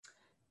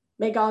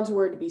May God's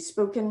word be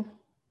spoken,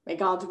 may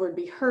God's word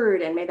be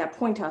heard, and may that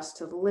point us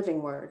to the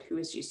living word, who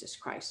is Jesus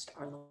Christ,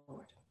 our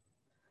Lord.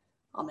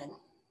 Amen.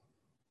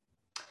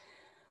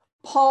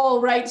 Paul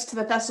writes to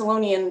the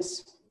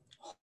Thessalonians,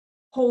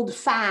 hold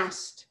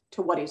fast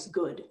to what is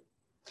good.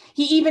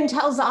 He even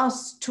tells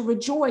us to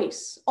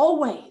rejoice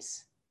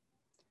always.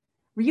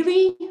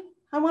 Really,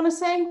 I want to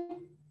say?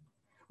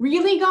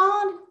 Really,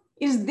 God?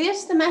 Is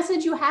this the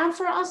message you have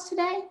for us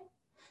today?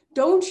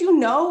 Don't you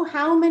know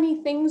how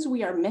many things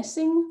we are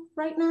missing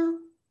right now?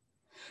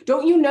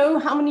 Don't you know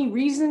how many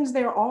reasons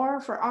there are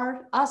for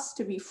us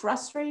to be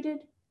frustrated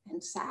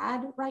and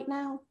sad right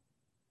now?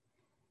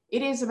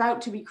 It is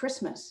about to be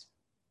Christmas,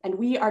 and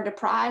we are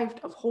deprived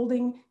of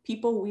holding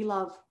people we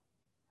love.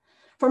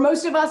 For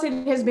most of us,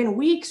 it has been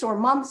weeks or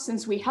months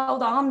since we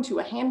held on to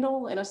a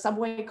handle in a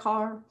subway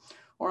car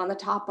or on the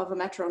top of a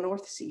Metro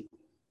North seat.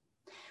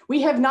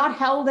 We have not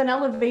held an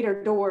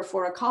elevator door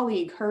for a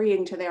colleague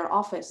hurrying to their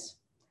office,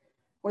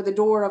 or the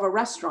door of a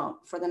restaurant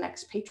for the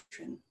next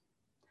patron.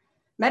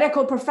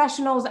 Medical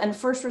professionals and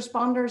first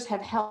responders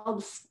have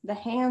held the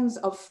hands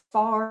of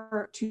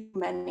far too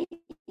many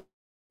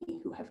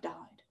who have died.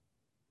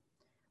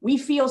 We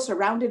feel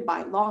surrounded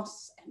by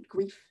loss and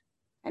grief,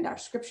 and our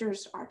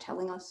scriptures are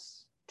telling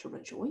us to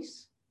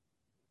rejoice.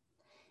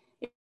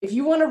 If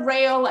you want to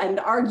rail and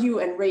argue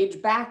and rage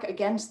back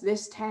against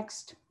this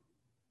text,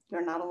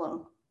 you're not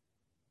alone.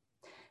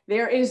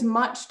 There is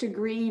much to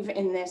grieve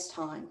in this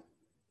time.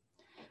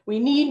 We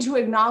need to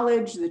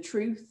acknowledge the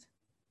truth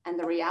and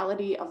the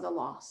reality of the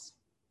loss.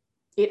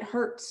 It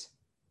hurts.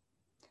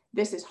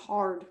 This is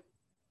hard,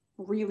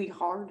 really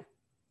hard,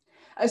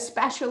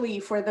 especially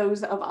for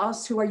those of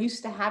us who are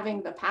used to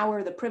having the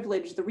power, the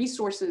privilege, the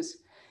resources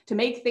to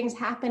make things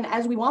happen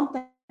as we want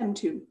them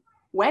to,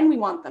 when we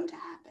want them to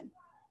happen.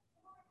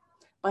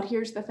 But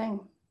here's the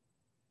thing.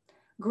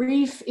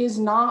 Grief is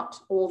not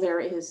all there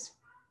is.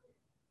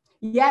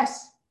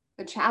 Yes,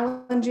 the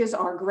challenges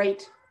are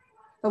great.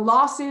 The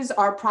losses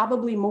are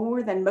probably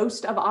more than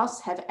most of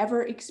us have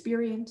ever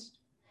experienced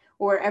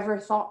or ever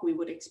thought we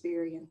would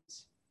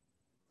experience.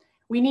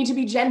 We need to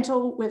be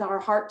gentle with our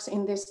hearts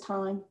in this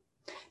time,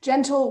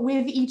 gentle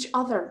with each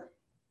other.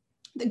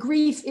 The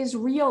grief is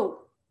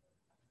real,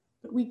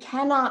 but we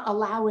cannot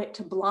allow it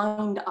to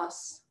blind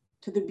us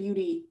to the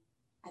beauty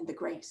and the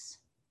grace.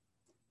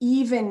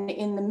 Even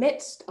in the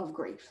midst of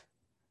grief,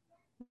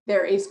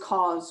 there is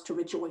cause to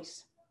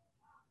rejoice.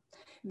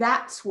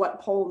 That's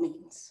what Paul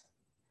means.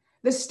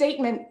 The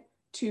statement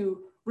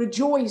to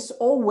rejoice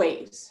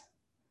always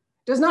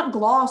does not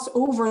gloss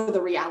over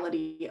the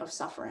reality of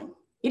suffering.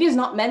 It is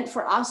not meant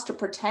for us to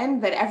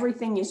pretend that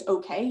everything is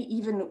okay,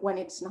 even when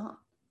it's not.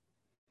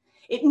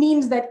 It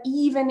means that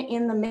even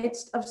in the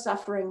midst of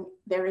suffering,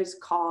 there is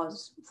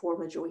cause for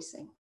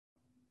rejoicing.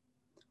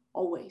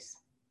 Always.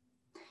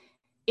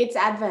 It's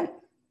Advent.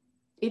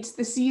 It's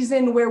the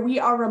season where we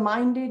are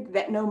reminded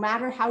that no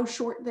matter how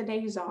short the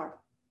days are,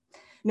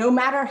 no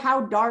matter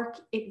how dark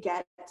it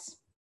gets,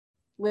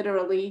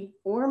 literally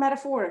or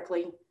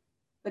metaphorically,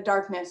 the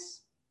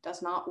darkness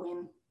does not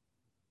win.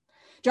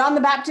 John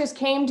the Baptist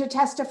came to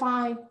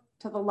testify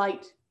to the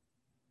light,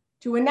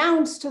 to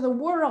announce to the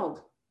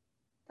world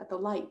that the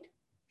light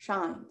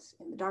shines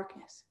in the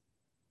darkness.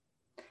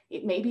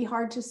 It may be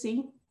hard to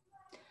see.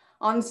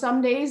 On some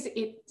days,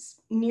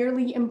 it's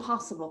nearly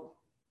impossible,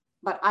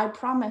 but I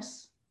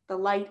promise the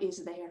light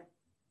is there.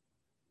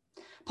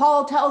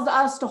 Paul tells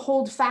us to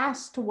hold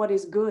fast to what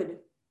is good.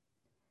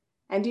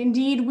 And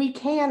indeed, we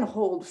can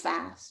hold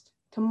fast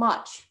to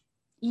much,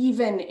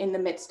 even in the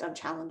midst of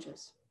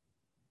challenges.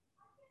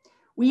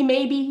 We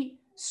may be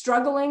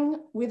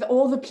struggling with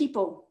all the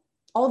people,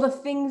 all the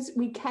things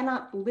we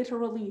cannot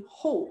literally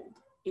hold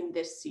in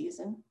this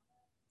season.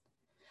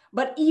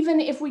 But even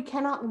if we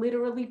cannot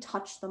literally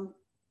touch them,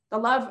 the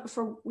love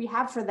we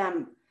have for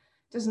them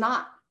does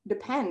not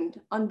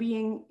depend on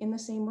being in the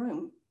same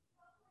room.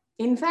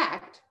 In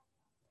fact,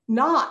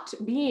 not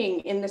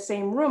being in the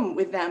same room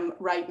with them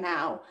right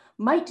now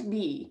might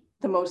be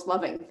the most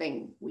loving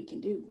thing we can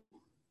do.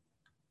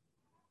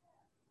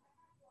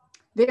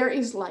 There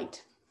is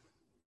light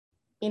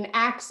in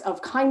acts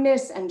of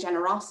kindness and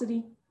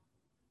generosity,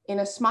 in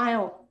a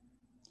smile,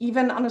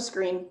 even on a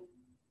screen,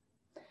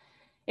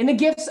 in the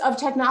gifts of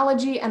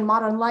technology and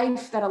modern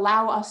life that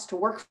allow us to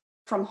work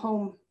from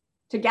home,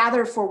 to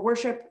gather for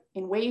worship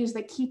in ways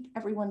that keep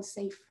everyone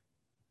safe,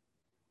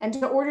 and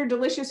to order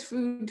delicious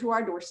food to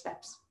our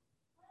doorsteps.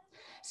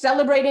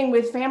 Celebrating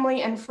with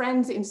family and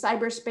friends in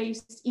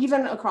cyberspace,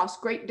 even across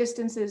great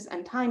distances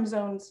and time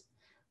zones,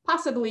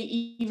 possibly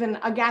even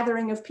a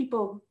gathering of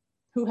people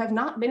who have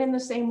not been in the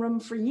same room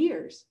for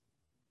years,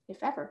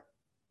 if ever.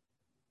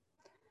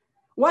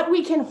 What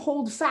we can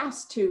hold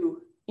fast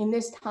to in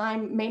this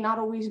time may not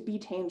always be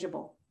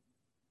tangible.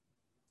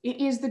 It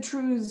is the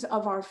truths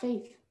of our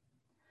faith,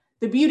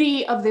 the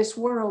beauty of this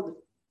world,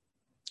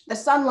 the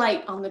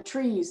sunlight on the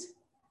trees,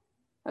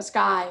 a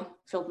sky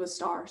filled with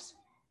stars,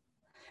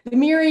 the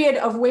myriad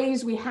of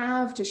ways we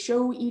have to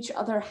show each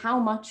other how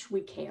much we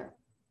care,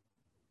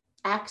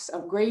 acts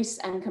of grace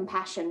and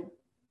compassion,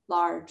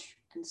 large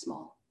and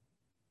small.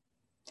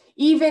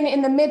 Even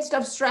in the midst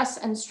of stress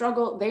and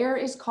struggle, there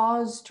is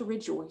cause to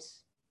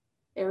rejoice.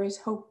 There is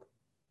hope.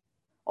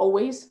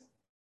 Always.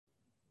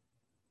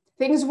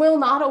 Things will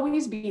not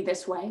always be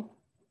this way.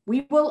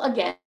 We will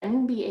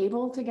again be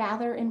able to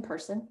gather in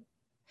person.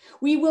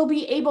 We will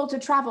be able to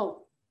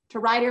travel, to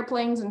ride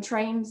airplanes and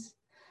trains,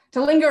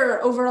 to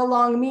linger over a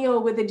long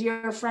meal with a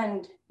dear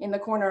friend in the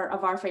corner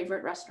of our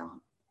favorite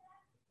restaurant.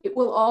 It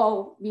will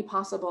all be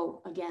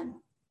possible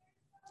again.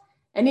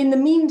 And in the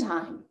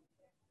meantime,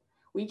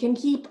 we can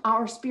keep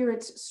our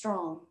spirits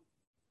strong,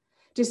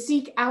 to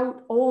seek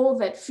out all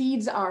that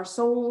feeds our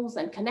souls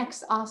and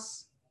connects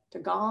us to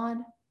God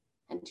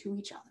and to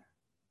each other.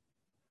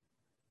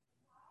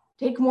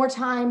 Take more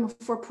time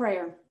for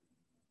prayer,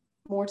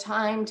 more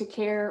time to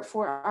care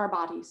for our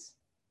bodies,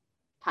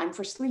 time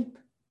for sleep,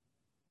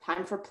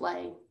 time for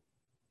play.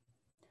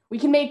 We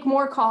can make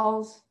more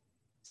calls,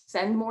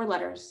 send more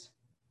letters.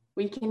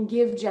 We can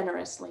give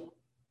generously.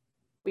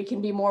 We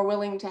can be more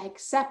willing to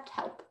accept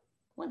help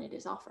when it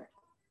is offered.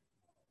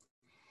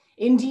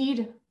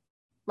 Indeed,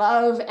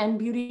 love and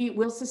beauty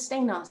will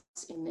sustain us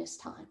in this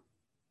time.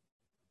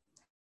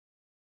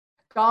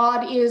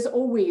 God is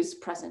always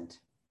present,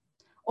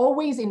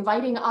 always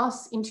inviting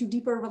us into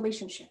deeper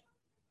relationship.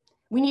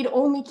 We need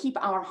only keep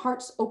our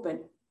hearts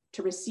open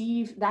to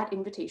receive that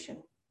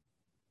invitation.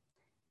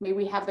 May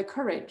we have the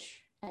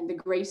courage and the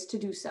grace to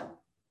do so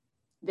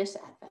this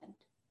Advent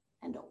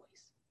and always.